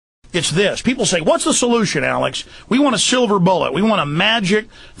It's this. People say, what's the solution, Alex? We want a silver bullet. We want a magic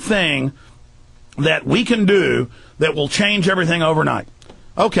thing that we can do that will change everything overnight.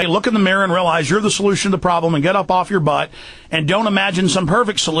 Okay, look in the mirror and realize you're the solution to the problem and get up off your butt and don't imagine some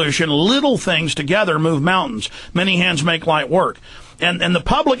perfect solution. Little things together move mountains. Many hands make light work. And the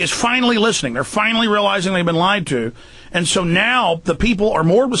public is finally listening. They're finally realizing they've been lied to. And so now the people are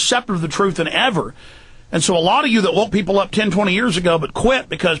more receptive to the truth than ever. And so a lot of you that woke people up 10, 20 years ago but quit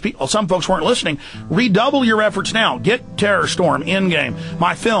because some folks weren't listening, redouble your efforts now. Get Terror Storm, Endgame,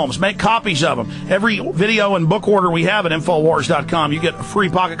 my films, make copies of them. Every video and book order we have at Infowars.com. You get a free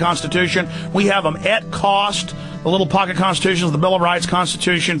pocket constitution. We have them at cost. The little pocket constitutions, the Bill of Rights,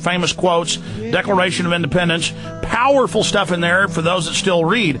 Constitution, famous quotes, Declaration of Independence. Powerful stuff in there for those that still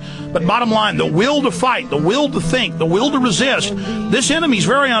read. But bottom line, the will to fight, the will to think, the will to resist. This enemy's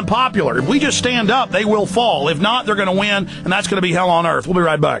very unpopular. If we just stand up, they will fall. If not, they're going to win, and that's going to be hell on earth. We'll be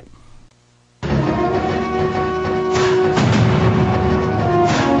right back.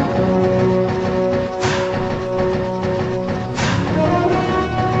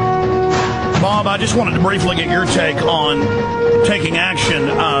 Bob, I just wanted to briefly get your take on taking action.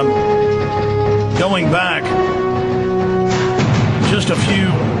 Going back just a few,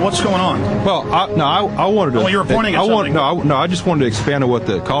 what's going on? Well, I wanted to. Well, you were pointing at something. I just wanted to expand on what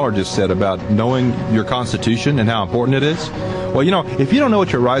the caller just said about knowing your Constitution and how important it is. Well, if you don't know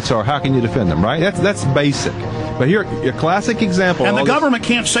what your rights are, how can you defend them, right? That's basic. But here, your classic example. And the government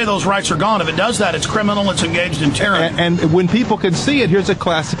can't say those rights are gone. If it does that, it's criminal. It's engaged in tyranny. And when people can see it, here's a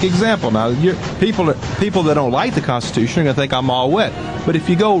classic example. Now, people that don't like the Constitution are going to think I'm all wet. But if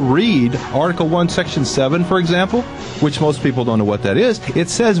you go read Article 1, Section 7, for example, which most people don't know what that is, it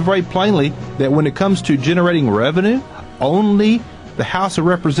says very plainly that when it comes to generating revenue, only the House of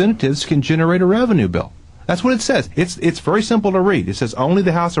Representatives can generate a revenue bill. That's what it says. It's very simple to read. It says only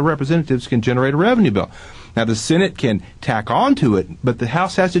the House of Representatives can generate a revenue bill. Now, the Senate can tack on to it, but the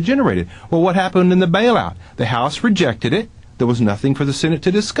House has to generate it. Well, what happened in the bailout? The House rejected it. There was nothing for the Senate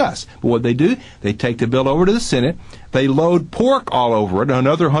to discuss. But what they do, they take the bill over to the Senate. They load pork all over it,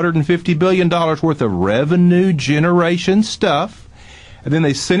 another $150 billion worth of revenue generation stuff. And then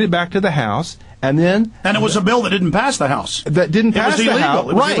they send it back to the House. And it was a bill that didn't pass the House. That didn't pass the House.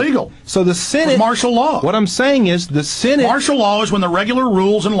 It was illegal. So the Senate... With martial law. What I'm saying is the Senate... Martial law is when the regular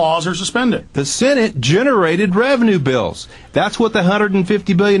rules and laws are suspended. The Senate generated revenue bills. That's what the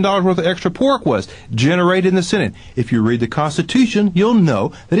 $150 billion worth of extra pork was, generated in the Senate. If you read the Constitution, you'll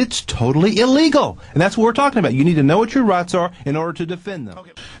know that it's totally illegal. And that's what we're talking about. You need to know what your rights are in order to defend them.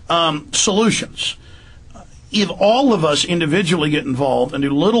 Okay. Solutions. If all of us individually get involved and do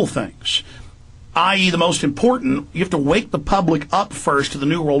little things... i.e. the most important, you have to wake the public up first to the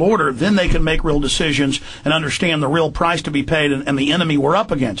New World Order, then they can make real decisions and understand the real price to be paid and the enemy we're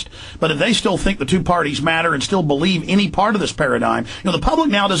up against. But if they still think the two parties matter and still believe any part of this paradigm, the public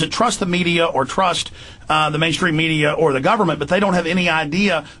now doesn't trust the media or trust the mainstream media or the government, but they don't have any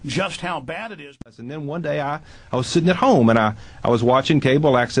idea just how bad it is. And then one day I was sitting at home and I was watching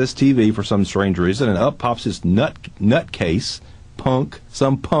cable access TV for some strange reason, and up pops this nutcase.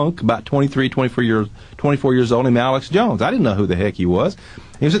 Some punk, about 24 years old, named Alex Jones. I didn't know who the heck he was.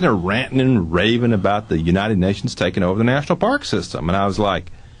 He was sitting there ranting and raving about the United Nations taking over the national park system. And I was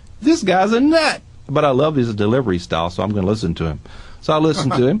like, this guy's a nut. But I love his delivery style, so I'm going to listen to him. So I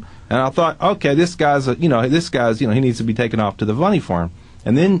listened to him, and I thought, okay, this guy's he needs to be taken off to the funny farm.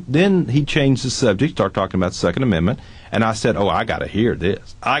 And then he changed the subject, started talking about the Second Amendment, and I said, I got to hear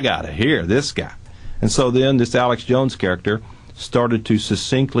this. I got to hear this guy. And so then this Alex Jones character started to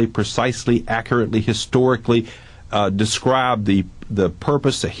succinctly, precisely, accurately, historically describe the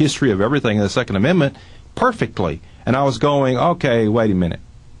purpose, the history of everything in the Second Amendment perfectly. And I was going, okay, wait a minute.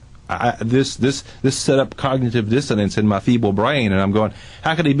 This set up cognitive dissonance in my feeble brain, and I'm going,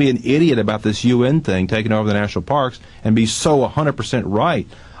 how could he be an idiot about this UN thing taking over the national parks and be so 100% right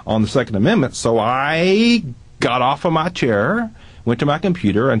on the Second Amendment? So I got off of my chair, went to my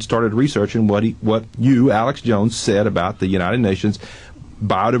computer, and started researching what you, Alex Jones, said about the United Nations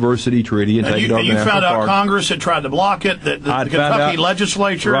biodiversity treaty and taking over the national park. You found out Congress had tried to block it, the Kentucky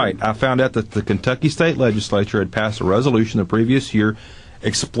legislature? Right. I found out that the Kentucky state legislature had passed a resolution the previous year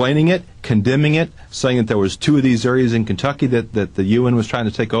explaining it, condemning it, saying that there was 2 of these areas in Kentucky that the UN was trying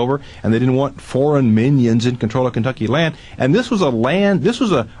to take over, and they didn't want foreign minions in control of Kentucky land. And this was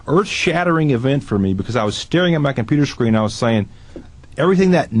a earth-shattering event for me, because I was staring at my computer screen, I was saying,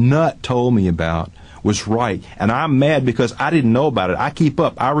 everything that nut told me about was right, and I'm mad because I didn't know about it. I keep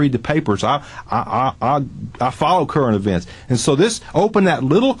up. I read the papers. I follow current events, and so this opened that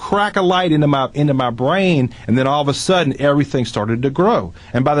little crack of light into my brain, and then all of a sudden everything started to grow.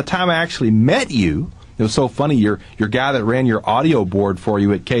 And by the time I actually met you, it was so funny. Your guy that ran your audio board for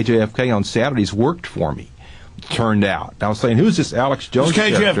you at KJFK on Saturdays worked for me. Turned out, I was saying, who's this Alex Jones? This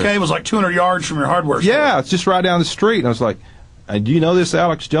KJFK was like 200 yards from your hardware store. Yeah, it's just right down the street. And I was like, do you know this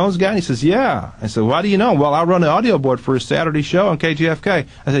Alex Jones guy? And he says, yeah. I said, why do you know him? Well, I run the audio board for his Saturday show on KJFK.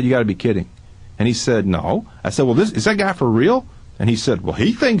 I said, you got to be kidding. And he said, no. I said, well, is that guy for real? And he said, well,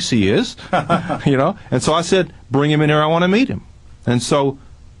 he thinks he is. You know. And so I said, bring him in here. I want to meet him. And so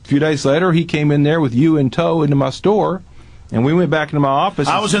a few days later, he came in there with you in tow into my store. And we went back into my office.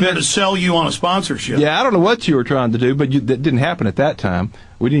 I was in there to sell you on a sponsorship. Yeah, I don't know what you were trying to do, but that didn't happen at that time.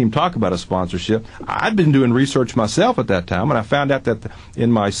 We didn't even talk about a sponsorship. I'd been doing research myself at that time, and I found out that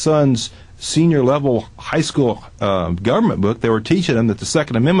in my son's senior level high school government book, they were teaching him that the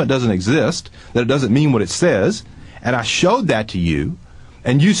Second Amendment doesn't exist, that it doesn't mean what it says. And I showed that to you,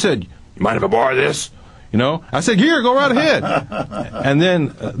 and you said, you mind if I borrow this? You know, I said, here, go right ahead. And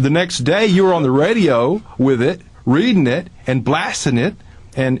then the next day, you were on the radio with it, reading it and blasting it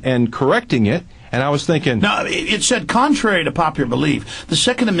and correcting it, and I was thinking... No, it said, contrary to popular belief, the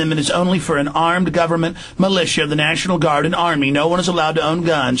Second Amendment is only for an armed government, militia, the National Guard, and Army. No one is allowed to own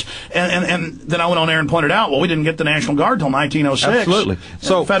guns. And then I went on there and pointed out, well, we didn't get the National Guard until 1906. Absolutely.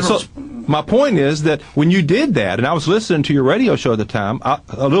 So my point is that when you did that, and I was listening to your radio show at the time,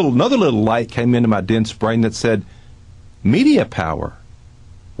 another little light came into my dense brain that said, media power.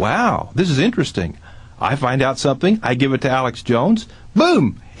 Wow, this is interesting. I find out something, I give it to Alex Jones,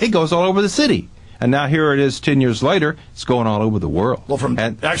 boom, it goes all over the city. And now here it is 10 years later, it's going all over the world. Well,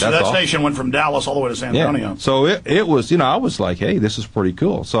 that station went from Dallas all the way to San Antonio. Yeah. So it was, I was like, hey, this is pretty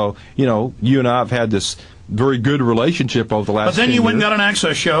cool. So, you and I have had this very good relationship over the last 10 years. But then you went and got an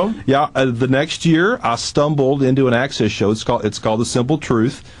access show. Yeah, the next year I stumbled into an access show. It's called The Simple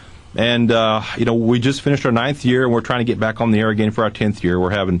Truth. And, we just finished our 9th year, and we're trying to get back on the air again for our 10th year.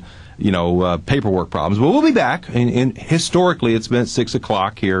 We're having... paperwork problems. But we'll be back. And historically, it's been at 6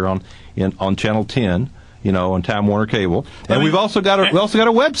 o'clock here on Channel 10, on Time Warner Cable. And we've also got a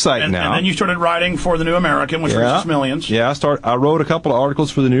website now. And then you started writing for the New American, which reaches millions. Yeah, I wrote a couple of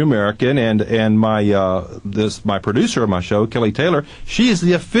articles for the New American, and my producer of my show, Kelly Taylor, she is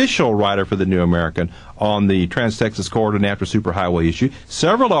the official writer for the New American on the Trans-Texas Corridor and after Superhighway issue.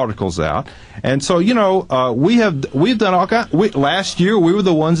 Several articles out. And so, we've done all kinds. Last year, we were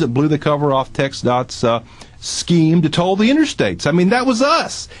the ones that blew the cover off TxDOT's scheme to toll the interstates. I mean, that was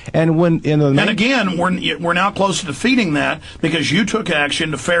us. And again, we're now close to defeating that because you took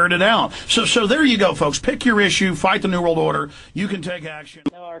action to ferret it out. So there you go, folks. Pick your issue. Fight the New World Order. You can take action.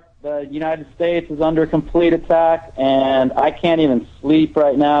 The United States is under complete attack, and I can't even sleep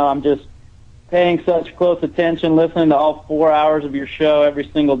right now. I'm just paying such close attention, listening to all 4 hours of your show every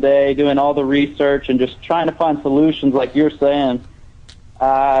single day, doing all the research, and just trying to find solutions like you're saying.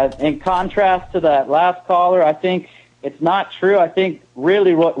 In contrast to that last caller, I think it's not true. I think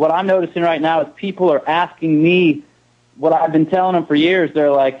really what I'm noticing right now is people are asking me what I've been telling them for years. They're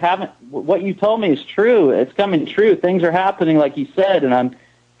like, what you told me is true. It's coming true. Things are happening like you said, and I'm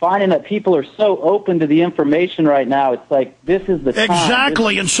finding that people are so open to the information right now. It's like, this is the time.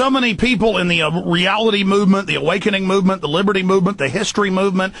 Exactly, and so many people in the reality movement, the awakening movement, the liberty movement, the history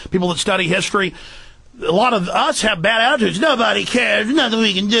movement, people that study history, a lot of us have bad attitudes. Nobody cares. Nothing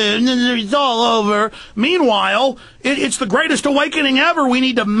we can do. It's all over. Meanwhile, it's the greatest awakening ever. We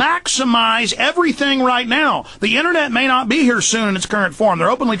need to maximize everything right now. The Internet may not be here soon in its current form. They're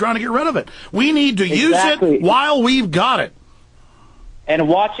openly trying to get rid of it. We need to use it while we've got it. And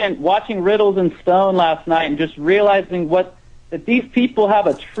watching Riddles and Stone last night and just realizing that these people have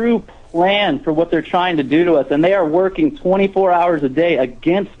a true plan for what they're trying to do to us, and they are working 24 hours a day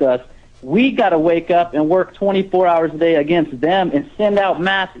against us. We got to wake up and work 24 hours a day against them and send out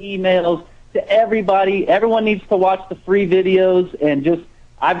mass emails to everybody. Everyone needs to watch the free videos, and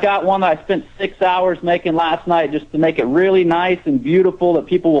I've got one that I spent 6 hours making last night just to make it really nice and beautiful that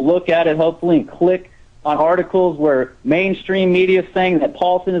people will look at it hopefully and click on articles where mainstream media is saying that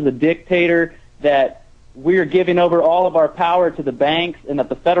Paulson is a dictator, that we are giving over all of our power to the banks, and that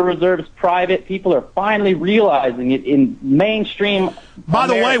the Federal Reserve is private. People are finally realizing it in mainstream By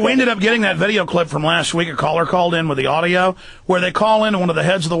the way, we ended up getting that video clip from last week. A caller called in with the audio where they call in to one of the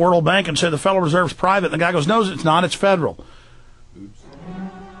heads of the World Bank and say the Federal Reserve is private. And the guy goes, no, it's not. It's federal.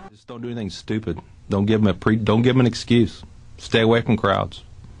 Just don't do anything stupid. Don't give them an excuse. Stay away from crowds.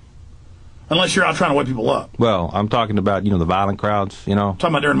 Unless you're out trying to wake people up. Well, I'm talking about, the violent crowds, Talking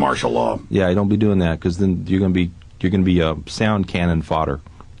about during martial law. Yeah, don't be doing that, because then you're going to be sound cannon fodder.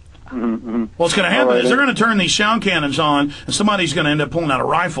 Mm-hmm. What's going to happen is they're going to turn these sound cannons on, and somebody's going to end up pulling out a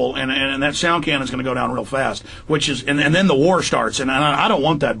rifle, and that sound cannon's going to go down real fast. And then the war starts, and I don't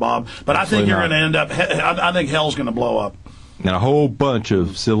want that, Bob. But I think you're going to end up. I think hell's going to blow up. And a whole bunch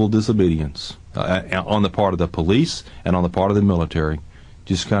of civil disobedience on the part of the police and on the part of the military.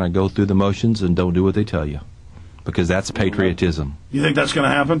 Just kind of go through the motions and don't do what they tell you, because that's patriotism. You think that's going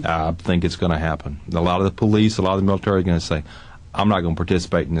to happen? I think it's going to happen. A lot of the police, a lot of the military are going to say, I'm not going to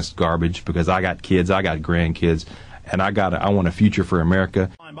participate in this garbage because I got kids, I got grandkids, and I want a future for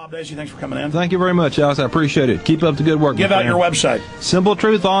America. Bob Dacy, thanks for coming in. Thank you very much, Alice. I appreciate it. Keep up the good work. Give out your website.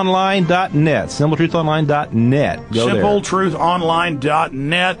 SimpleTruthOnline.net. SimpleTruthOnline.net. Go there.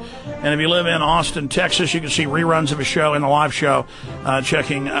 SimpleTruthOnline.net. And if you live in Austin, Texas, you can see reruns of a show and the live show. You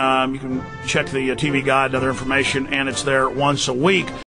can check the TV Guide and other information, and it's there once a week.